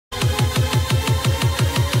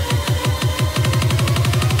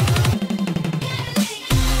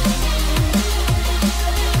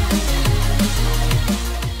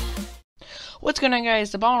going on,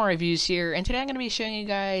 guys? The Bomber Reviews here, and today I'm going to be showing you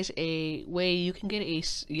guys a way you can get a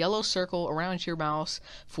yellow circle around your mouse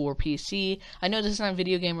for PC. I know this is not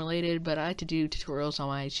video game related, but I like to do tutorials on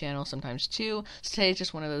my channel sometimes too, so today is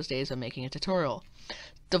just one of those days of making a tutorial.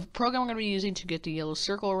 The program I'm going to be using to get the yellow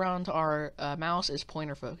circle around our mouse is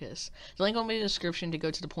Pointer Focus. The link will be in the description to go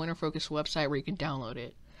to the Pointer Focus website where you can download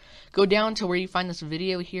it. Go down to where you find this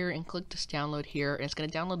video here and click this download here, and it's going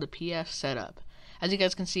to download the PDF setup. As you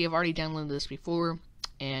guys can see, I've already downloaded this before,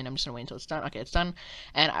 and I'm just going to wait until it's done. Okay, it's done.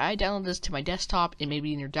 And I downloaded this to my desktop. It may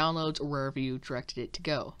be in your downloads or wherever you directed it to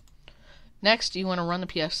go. Next, you want to run the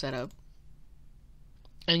PDF setup.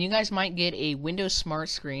 And you guys might get a Windows Smart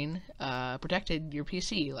Screen protected your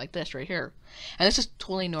PC, like this right here. And this is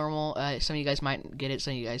totally normal. Some of you guys might get it,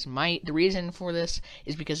 some of you guys might. The reason for this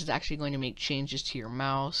is because it's actually going to make changes to your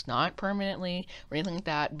mouse, not permanently or anything like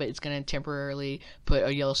that, but it's going to temporarily put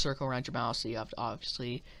a yellow circle around your mouse, so you have to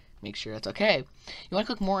obviously make sure that's okay. You want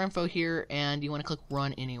to click more info here, and you want to click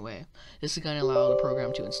run anyway. This is going to allow the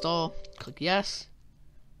program to install. Click yes,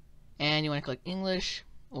 and you want to click English,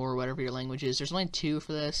 or whatever your language is. There's only 2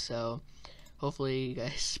 for this, so hopefully you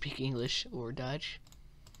guys speak English or Dutch.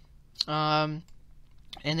 And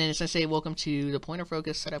then it's going to say, welcome to the Pointer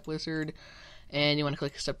Focus Setup Wizard, and you want to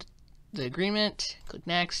click accept the agreement, click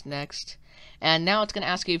next, next, and now it's going to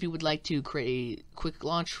ask you if you would like to create a quick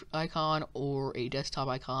launch icon or a desktop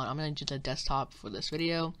icon. I'm going to do the desktop for this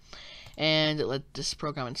video, and let this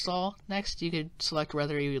program install. Next, you could select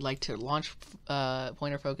whether you would like to launch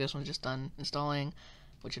Pointer Focus when it's just done installing,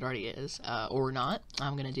 which it already is, or not.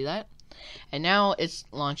 I'm going to do that. And now it's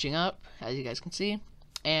launching up, as you guys can see.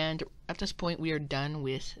 And at this point, we are done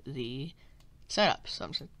with the setup. So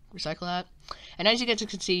I'm just going to recycle that. And as you guys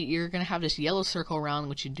can see, you're going to have this yellow circle around,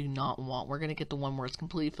 which you do not want. We're going to get the one where it's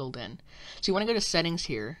completely filled in. So you want to go to settings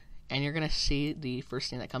here, and you're going to see the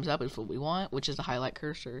first thing that comes up is what we want, which is the highlight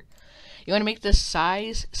cursor. You want to make this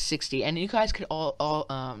size 60, and you guys could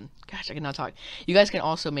gosh, I cannot talk. You guys can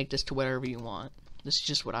also make this to whatever you want. This is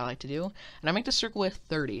just what I like to do. And I make the circle with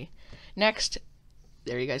 30. Next,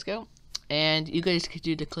 there you guys go. And you guys could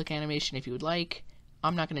do the click animation if you would like.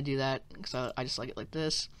 I'm not going to do that because I just like it like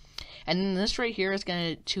this. And then this right here is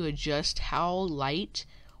going to adjust how light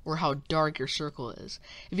or how dark your circle is.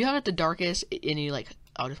 If you have it the darkest and you like,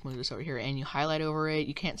 I'll just move this over here, and you highlight over it,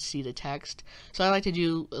 you can't see the text. So I like to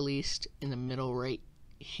do at least in the middle right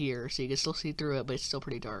here so you can still see through it, but it's still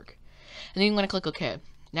pretty dark. And then you want to click OK.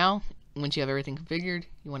 Now, once you have everything configured,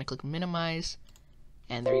 you want to click minimize,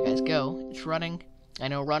 and there you guys go. It's running. I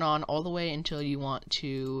know, run on all the way until you want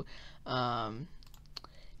to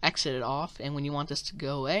exit it off, and when you want this to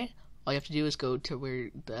go away, all you have to do is go to where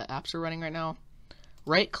the apps are running right now,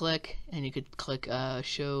 right click, and you could click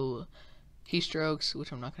show keystrokes,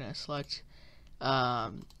 which I'm not going to select,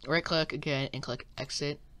 right click again and click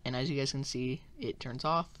exit, and as you guys can see, it turns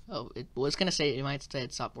off. Oh, it was going to say, it might say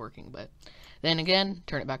it stopped working, but then again,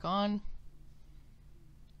 turn it back on.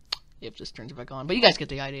 It just turns it back on. But you guys get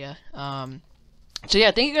the idea. So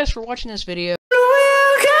yeah, thank you guys for watching this video.